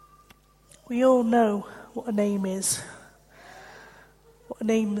We all know what a name is, what a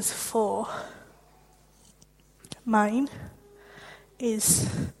name is for. Mine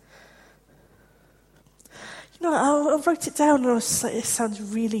is, I wrote it down and I was like, it sounds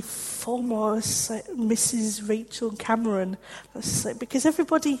really formal. I was like, Mrs. Rachel Cameron. I was like, because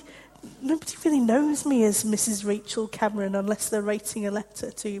nobody really knows me as Mrs. Rachel Cameron unless they're writing a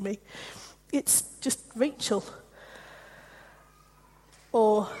letter to me. It's just Rachel.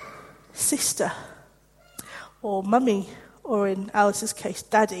 Or sister. Or mummy. Or in Alice's case,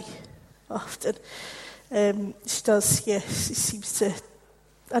 daddy. Often. She does, she seems to,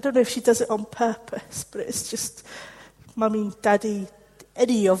 I don't know if she does it on purpose, but it's just mummy, daddy,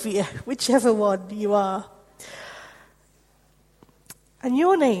 any of you, whichever one you are. And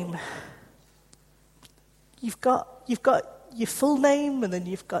your name, you've got your full name, and then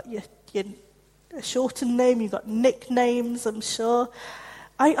you've got your shortened name, you've got nicknames, I'm sure.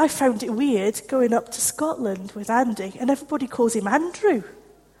 I found it weird going up to Scotland with Andy, and everybody calls him Andrew.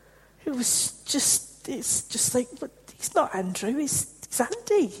 It's just like, but he's not Andrew, he's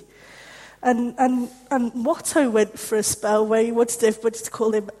Andy. And Watto went for a spell where he wanted everybody to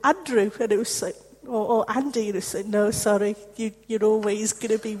call him Andrew, and it was like, or Andy, and it was like, no, sorry, you're always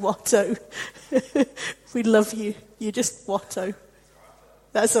going to be Watto. We love you, you're just Watto.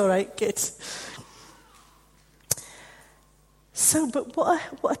 That's all right, good. So, but what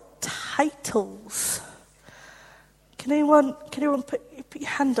are titles? Can anyone put your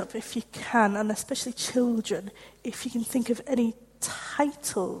hand up if you can, and especially children, if you can think of any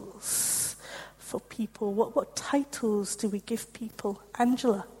titles for people? What titles do we give people?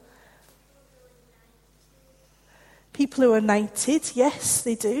 Angela? People who are knighted, yes,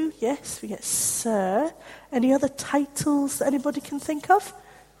 they do. Yes, we get Sir. Any other titles that anybody can think of?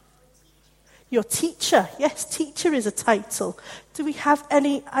 Your teacher, yes, teacher is a title. Do we have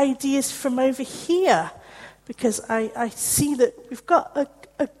any ideas from over here? Because I see that we've got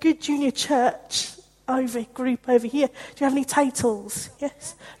a good junior church group over here. Do you have any titles?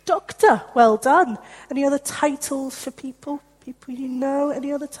 Yes. Doctor, well done. Any other titles for people? People you know?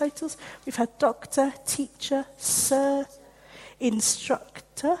 Any other titles? We've had doctor, teacher, sir,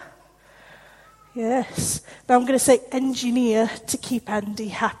 instructor. Yes. Now I'm going to say engineer to keep Andy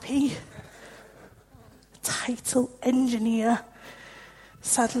happy. Title, engineer.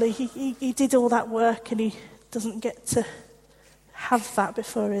 Sadly, he did all that work and he doesn't get to have that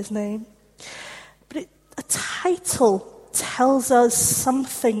before his name. But a title tells us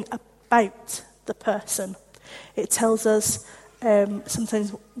something about the person. It tells us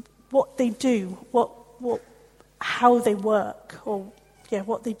sometimes what they do, how they work, or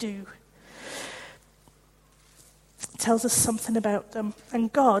what they do. It tells us something about them.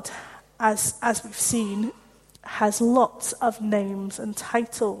 And God, as we've seen, has lots of names and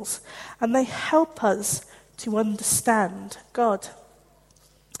titles, and they help us to understand God.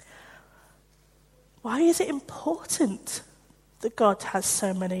 Why is it important that God has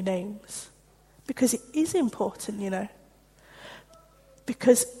so many names? Because it is important,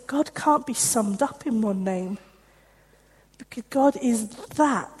 Because God can't be summed up in one name. Because God is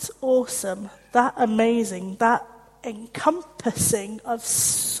that awesome, that amazing, that encompassing of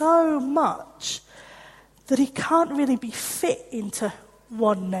so much that he can't really be fit into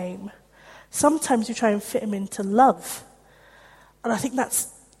one name. Sometimes we try and fit him into love. And I think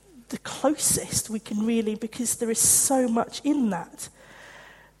that's the closest we can really, because there is so much in that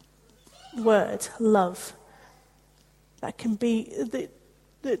word, love. That can be,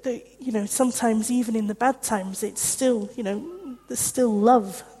 sometimes even in the bad times, it's still, there's still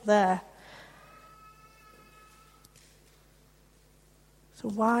love there. So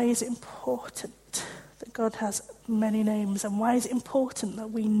why is it important that God has many names, and why is it important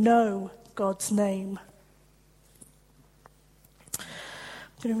that we know God's name? I'm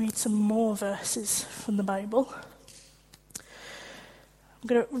going to read some more verses from the Bible. I'm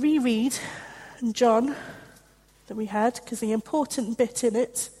going to reread John that we had, because the important bit in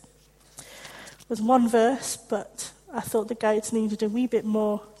it was one verse, but I thought the guides needed a wee bit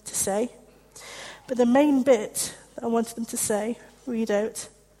more to say. But the main bit that I wanted them to read out,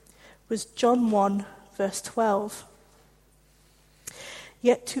 was John 1, verse 12.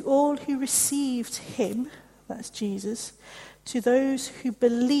 Yet to all who received him, that's Jesus, to those who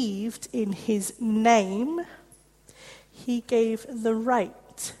believed in his name, he gave the right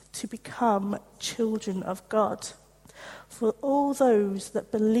to become children of God. For all those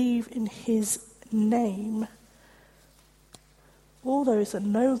that believe in his name, all those that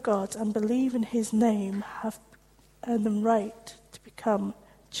know God and believe in his name have earned the right to become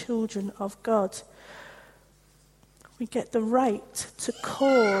children of God. We get the right to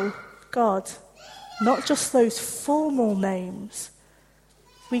call God, not just those formal names.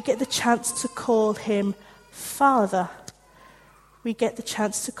 We get the chance to call him Father. We get the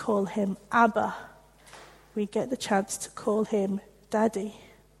chance to call him Abba. We get the chance to call him Daddy.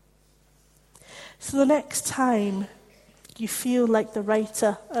 So the next time you feel like the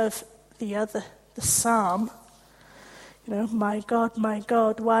writer of the psalm, my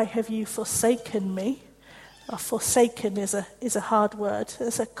God, why have you forsaken me? Or forsaken is a hard word.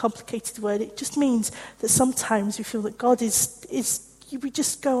 It's a complicated word. It just means that sometimes we feel that God is we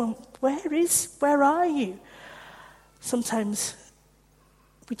just go, where are you? Sometimes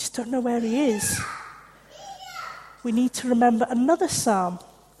we just don't know where he is. We need to remember another psalm.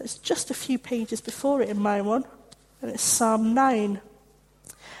 It's just a few pages before it in my one. And it's Psalm 9.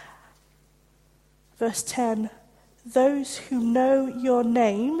 Verse 10. Those who know your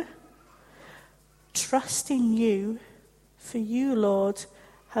name trust in you, for you, Lord,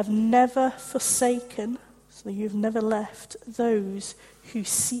 have never forsaken, so you've never left, those who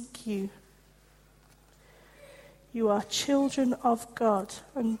seek you. You are children of God,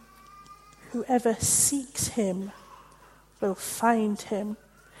 and whoever seeks him will find him.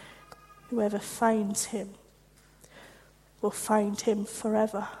 Whoever finds him will find him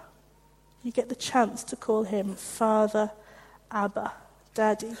forever. You get the chance to call him Father, Abba,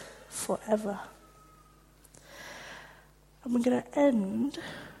 Daddy, forever. And we're going to end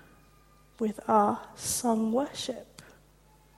with our song worship.